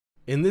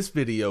In this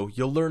video,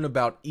 you'll learn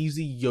about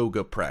easy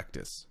yoga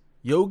practice.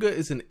 Yoga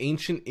is an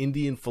ancient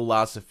Indian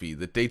philosophy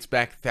that dates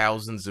back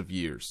thousands of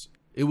years.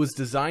 It was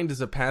designed as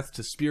a path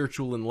to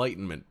spiritual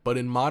enlightenment, but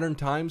in modern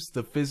times,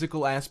 the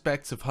physical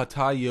aspects of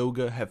Hatha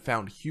Yoga have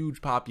found huge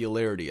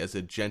popularity as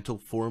a gentle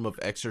form of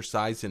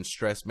exercise and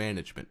stress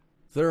management.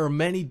 There are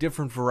many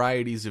different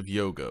varieties of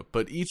yoga,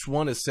 but each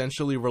one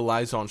essentially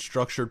relies on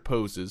structured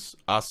poses,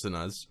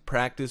 asanas,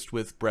 practiced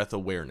with breath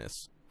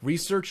awareness.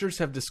 Researchers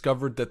have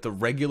discovered that the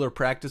regular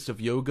practice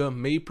of yoga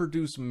may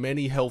produce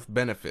many health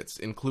benefits,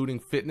 including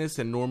fitness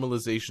and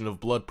normalization of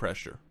blood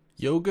pressure.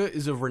 Yoga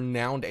is a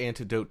renowned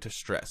antidote to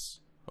stress.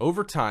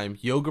 Over time,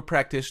 yoga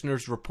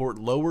practitioners report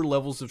lower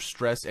levels of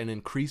stress and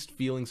increased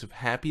feelings of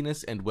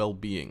happiness and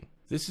well-being.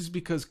 This is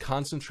because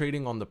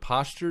concentrating on the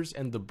postures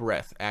and the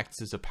breath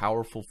acts as a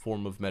powerful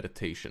form of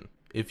meditation.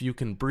 If you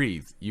can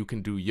breathe, you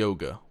can do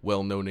yoga,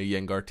 well-known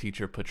Iyengar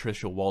teacher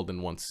Patricia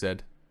Walden once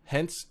said.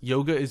 Hence,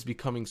 yoga is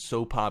becoming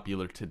so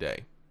popular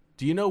today.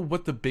 Do you know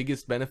what the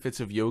biggest benefits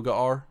of yoga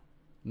are?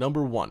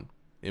 Number 1.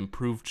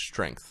 Improved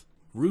strength.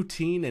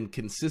 Routine and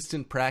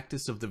consistent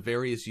practice of the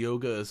various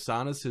yoga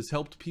asanas has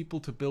helped people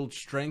to build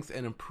strength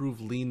and improve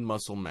lean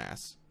muscle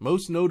mass,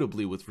 most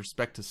notably with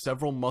respect to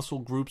several muscle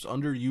groups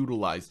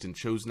underutilized in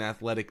chosen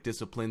athletic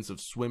disciplines of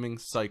swimming,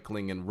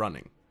 cycling, and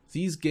running.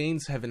 These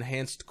gains have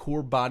enhanced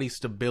core body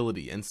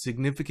stability and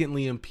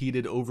significantly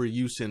impeded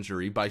overuse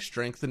injury by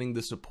strengthening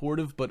the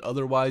supportive but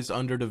otherwise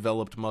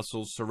underdeveloped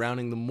muscles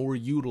surrounding the more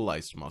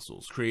utilized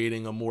muscles,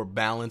 creating a more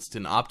balanced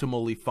and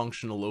optimally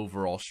functional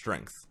overall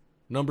strength.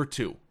 Number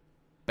 2.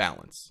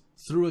 Balance.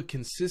 Through a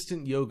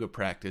consistent yoga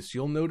practice,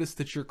 you'll notice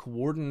that your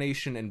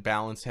coordination and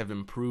balance have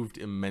improved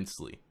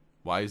immensely.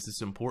 Why is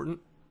this important?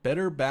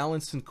 Better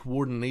balance and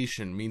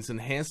coordination means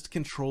enhanced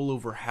control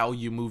over how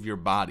you move your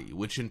body,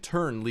 which in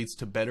turn leads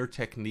to better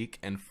technique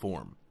and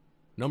form.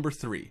 Number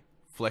 3.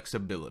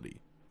 Flexibility.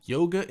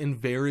 Yoga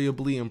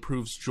invariably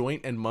improves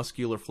joint and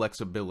muscular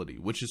flexibility,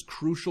 which is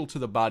crucial to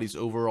the body's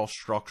overall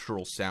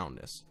structural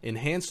soundness.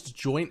 Enhanced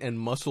joint and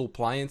muscle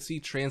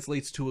pliancy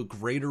translates to a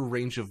greater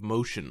range of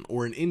motion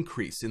or an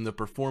increase in the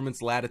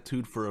performance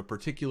latitude for a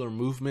particular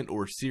movement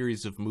or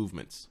series of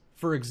movements.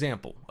 For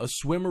example, a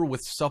swimmer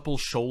with supple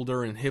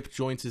shoulder and hip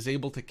joints is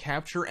able to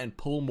capture and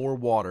pull more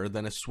water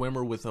than a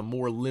swimmer with a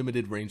more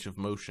limited range of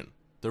motion.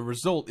 The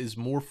result is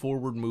more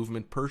forward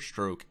movement per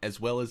stroke as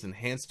well as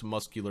enhanced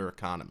muscular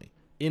economy.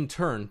 In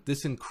turn,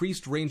 this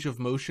increased range of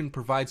motion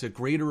provides a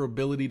greater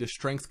ability to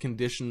strength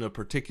condition a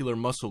particular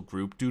muscle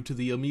group due to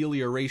the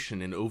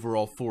amelioration in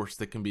overall force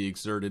that can be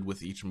exerted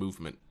with each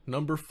movement.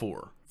 Number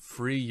 4.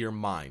 Free your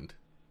mind.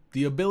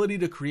 The ability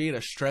to create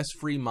a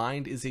stress-free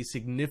mind is a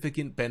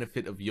significant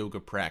benefit of yoga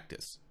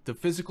practice. The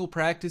physical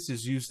practice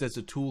is used as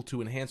a tool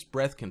to enhance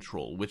breath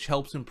control, which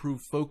helps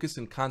improve focus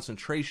and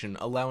concentration,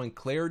 allowing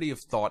clarity of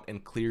thought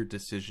and clear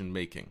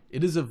decision-making.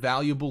 It is a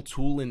valuable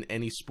tool in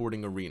any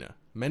sporting arena.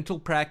 Mental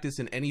practice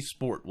in any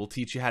sport will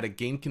teach you how to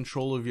gain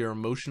control of your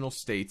emotional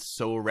states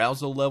so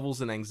arousal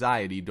levels and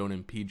anxiety don't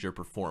impede your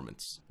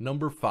performance.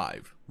 Number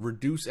 5.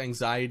 Reduce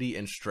anxiety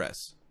and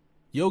stress.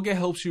 Yoga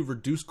helps you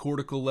reduce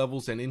cortical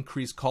levels and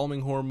increase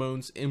calming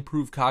hormones,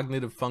 improve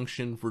cognitive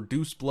function,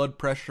 reduce blood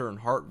pressure and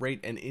heart rate,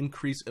 and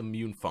increase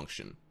immune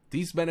function.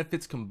 These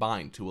benefits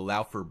combine to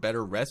allow for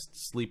better rest,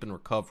 sleep, and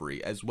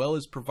recovery, as well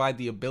as provide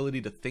the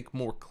ability to think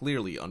more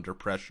clearly under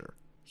pressure.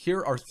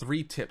 Here are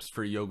 3 tips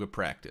for yoga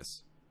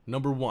practice.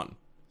 Number 1.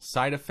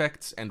 Side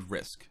effects and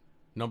risk.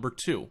 Number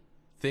 2.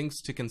 Things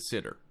to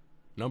consider.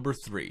 Number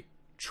 3.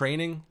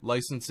 Training,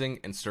 licensing,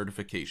 and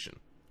certification.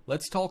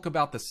 Let's talk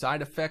about the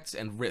side effects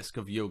and risk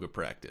of yoga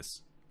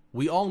practice.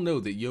 We all know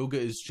that yoga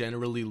is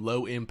generally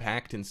low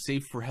impact and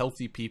safe for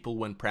healthy people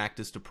when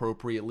practiced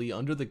appropriately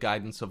under the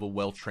guidance of a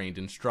well-trained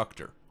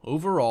instructor.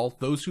 Overall,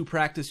 those who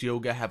practice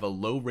yoga have a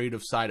low rate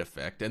of side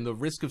effect, and the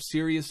risk of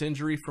serious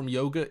injury from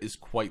yoga is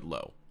quite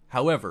low.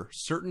 However,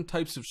 certain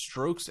types of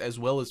strokes as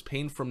well as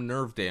pain from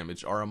nerve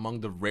damage are among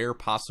the rare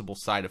possible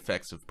side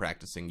effects of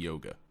practicing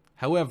yoga.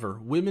 However,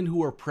 women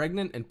who are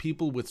pregnant and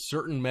people with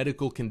certain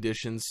medical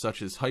conditions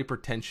such as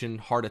hypertension,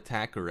 heart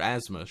attack, or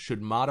asthma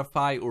should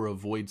modify or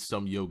avoid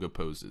some yoga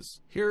poses.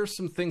 Here are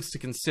some things to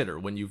consider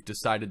when you've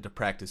decided to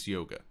practice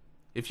yoga.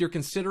 If you're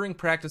considering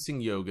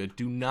practicing yoga,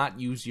 do not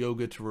use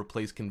yoga to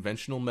replace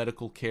conventional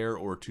medical care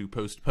or to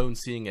postpone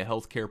seeing a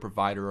healthcare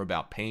provider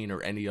about pain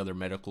or any other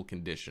medical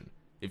condition.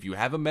 If you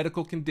have a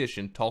medical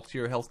condition, talk to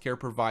your healthcare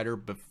provider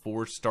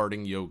before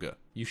starting yoga.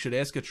 You should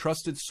ask a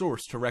trusted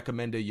source to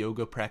recommend a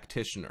yoga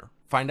practitioner.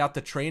 Find out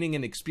the training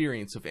and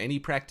experience of any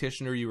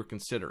practitioner you are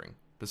considering.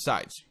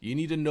 Besides, you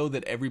need to know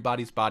that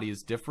everybody's body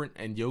is different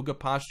and yoga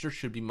posture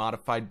should be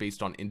modified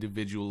based on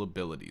individual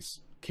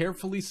abilities.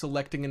 Carefully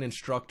selecting an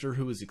instructor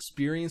who is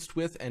experienced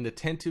with and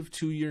attentive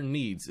to your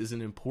needs is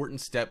an important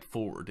step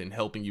forward in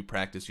helping you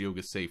practice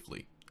yoga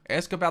safely.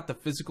 Ask about the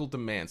physical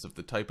demands of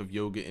the type of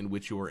yoga in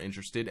which you are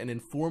interested and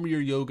inform your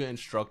yoga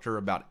instructor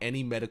about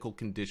any medical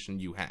condition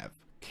you have.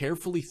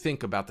 Carefully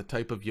think about the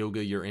type of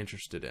yoga you're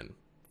interested in.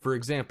 For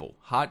example,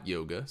 hot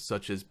yoga,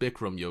 such as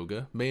Bikram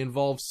yoga, may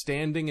involve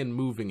standing and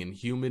moving in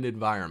humid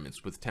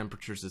environments with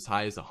temperatures as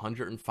high as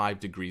 105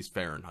 degrees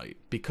Fahrenheit.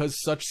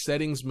 Because such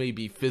settings may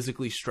be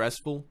physically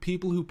stressful,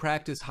 people who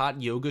practice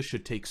hot yoga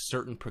should take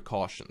certain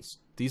precautions.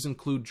 These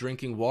include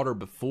drinking water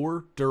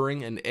before,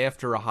 during, and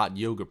after a hot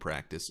yoga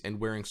practice, and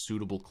wearing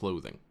suitable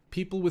clothing.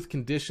 People with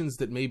conditions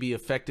that may be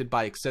affected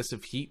by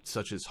excessive heat,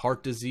 such as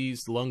heart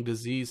disease, lung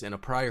disease, and a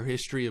prior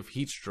history of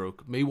heat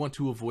stroke, may want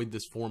to avoid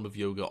this form of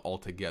yoga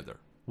altogether.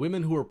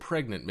 Women who are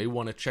pregnant may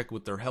want to check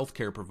with their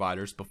healthcare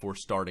providers before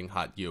starting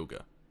hot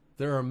yoga.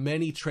 There are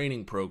many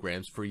training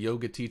programs for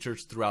yoga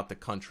teachers throughout the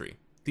country.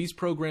 These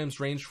programs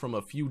range from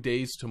a few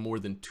days to more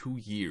than 2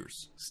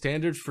 years.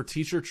 Standards for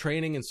teacher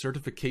training and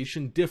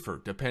certification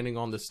differ depending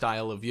on the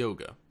style of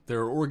yoga.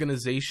 There are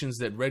organizations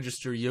that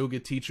register yoga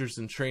teachers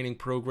and training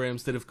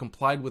programs that have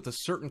complied with a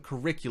certain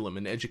curriculum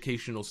and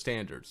educational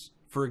standards.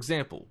 For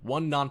example,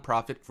 one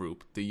nonprofit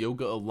group, the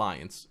Yoga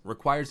Alliance,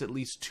 requires at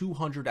least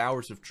 200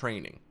 hours of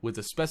training, with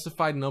a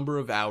specified number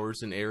of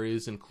hours in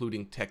areas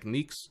including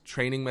techniques,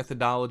 training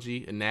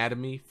methodology,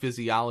 anatomy,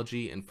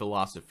 physiology, and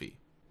philosophy.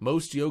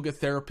 Most yoga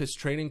therapist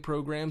training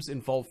programs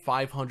involve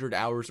 500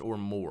 hours or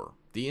more.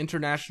 The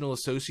International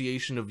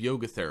Association of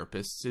Yoga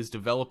Therapists is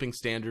developing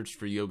standards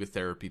for yoga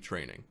therapy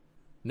training.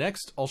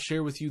 Next, I'll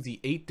share with you the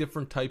 8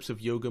 different types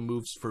of yoga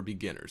moves for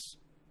beginners.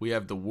 We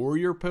have the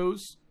warrior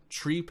pose,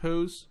 tree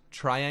pose,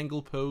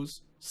 triangle pose,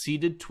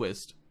 seated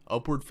twist,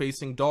 upward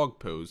facing dog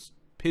pose,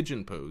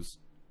 pigeon pose,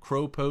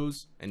 crow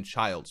pose, and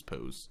child's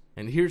pose.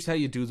 And here's how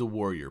you do the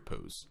warrior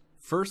pose.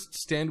 First,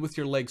 stand with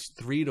your legs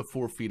 3 to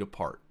 4 feet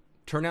apart.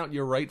 Turn out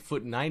your right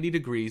foot 90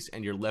 degrees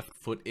and your left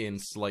foot in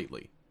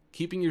slightly.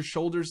 Keeping your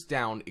shoulders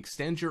down,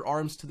 extend your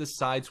arms to the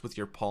sides with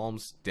your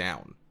palms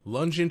down.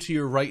 Lunge into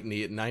your right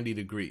knee at 90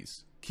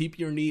 degrees. Keep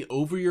your knee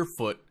over your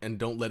foot and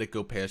don't let it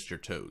go past your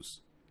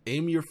toes.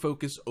 Aim your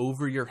focus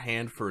over your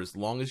hand for as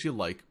long as you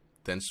like,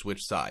 then switch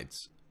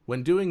sides.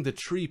 When doing the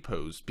tree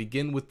pose,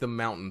 begin with the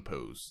mountain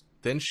pose.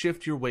 Then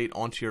shift your weight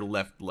onto your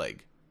left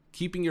leg.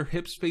 Keeping your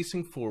hips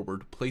facing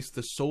forward, place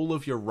the sole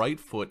of your right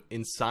foot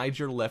inside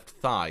your left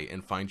thigh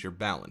and find your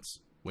balance.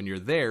 When you're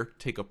there,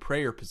 take a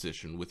prayer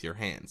position with your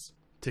hands.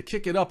 To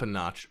kick it up a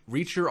notch,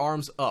 reach your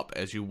arms up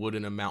as you would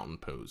in a mountain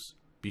pose.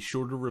 Be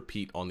sure to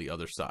repeat on the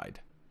other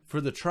side.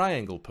 For the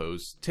triangle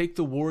pose, take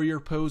the warrior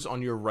pose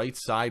on your right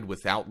side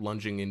without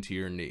lunging into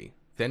your knee.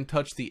 Then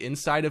touch the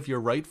inside of your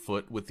right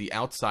foot with the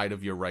outside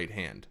of your right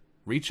hand.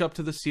 Reach up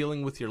to the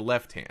ceiling with your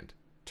left hand.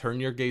 Turn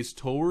your gaze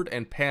toward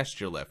and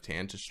past your left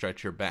hand to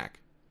stretch your back.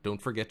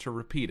 Don't forget to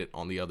repeat it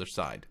on the other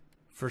side.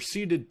 For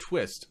seated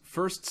twist,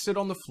 first sit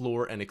on the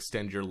floor and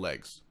extend your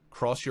legs.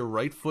 Cross your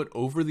right foot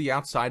over the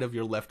outside of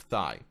your left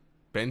thigh.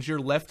 Bend your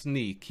left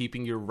knee,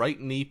 keeping your right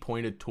knee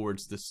pointed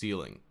towards the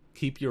ceiling.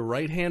 Keep your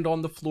right hand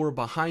on the floor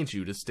behind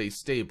you to stay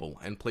stable,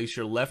 and place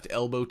your left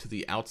elbow to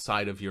the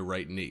outside of your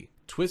right knee.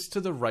 Twist to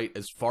the right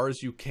as far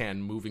as you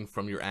can, moving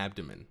from your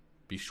abdomen.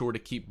 Be sure to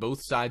keep both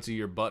sides of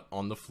your butt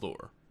on the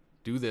floor.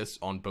 Do this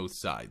on both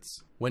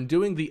sides. When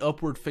doing the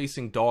upward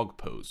facing dog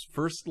pose,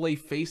 first lay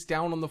face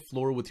down on the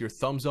floor with your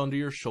thumbs under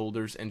your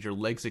shoulders and your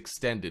legs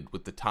extended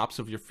with the tops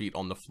of your feet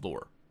on the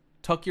floor.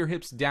 Tuck your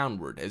hips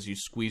downward as you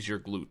squeeze your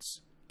glutes.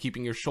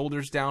 Keeping your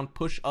shoulders down,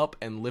 push up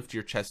and lift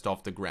your chest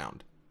off the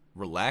ground.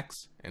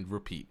 Relax and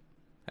repeat.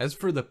 As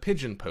for the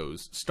pigeon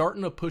pose, start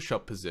in a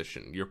push-up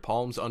position, your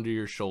palms under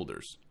your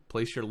shoulders.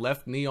 Place your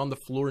left knee on the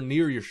floor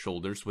near your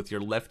shoulders with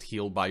your left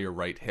heel by your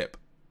right hip.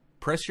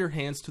 Press your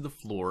hands to the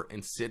floor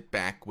and sit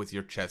back with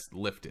your chest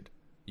lifted.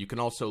 You can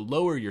also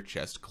lower your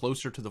chest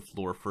closer to the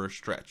floor for a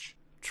stretch.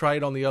 Try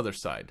it on the other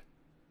side.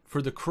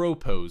 For the crow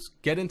pose,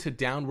 get into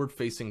downward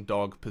facing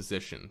dog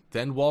position,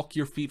 then walk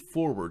your feet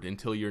forward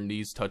until your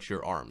knees touch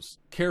your arms.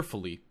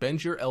 Carefully,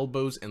 bend your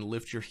elbows and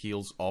lift your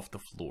heels off the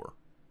floor.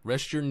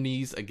 Rest your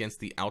knees against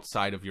the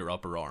outside of your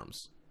upper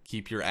arms.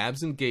 Keep your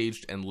abs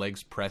engaged and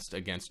legs pressed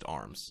against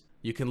arms.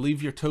 You can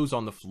leave your toes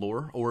on the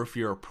floor, or if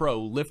you're a pro,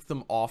 lift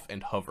them off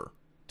and hover.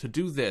 To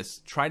do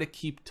this, try to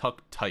keep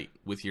tucked tight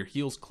with your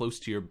heels close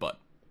to your butt.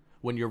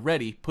 When you're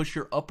ready, push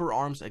your upper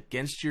arms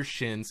against your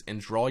shins and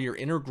draw your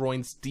inner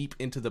groins deep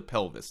into the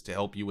pelvis to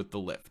help you with the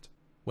lift.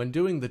 When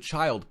doing the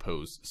child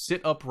pose, sit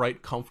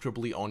upright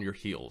comfortably on your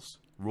heels.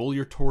 Roll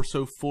your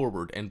torso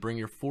forward and bring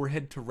your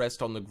forehead to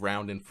rest on the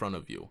ground in front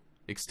of you.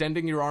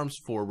 Extending your arms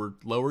forward,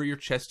 lower your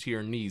chest to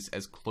your knees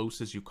as close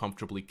as you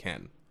comfortably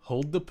can.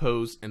 Hold the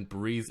pose and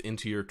breathe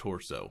into your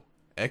torso.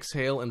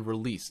 Exhale and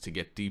release to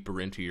get deeper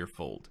into your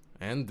fold.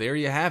 And there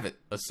you have it,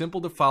 a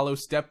simple to follow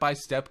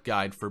step-by-step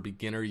guide for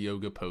beginner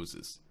yoga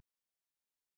poses.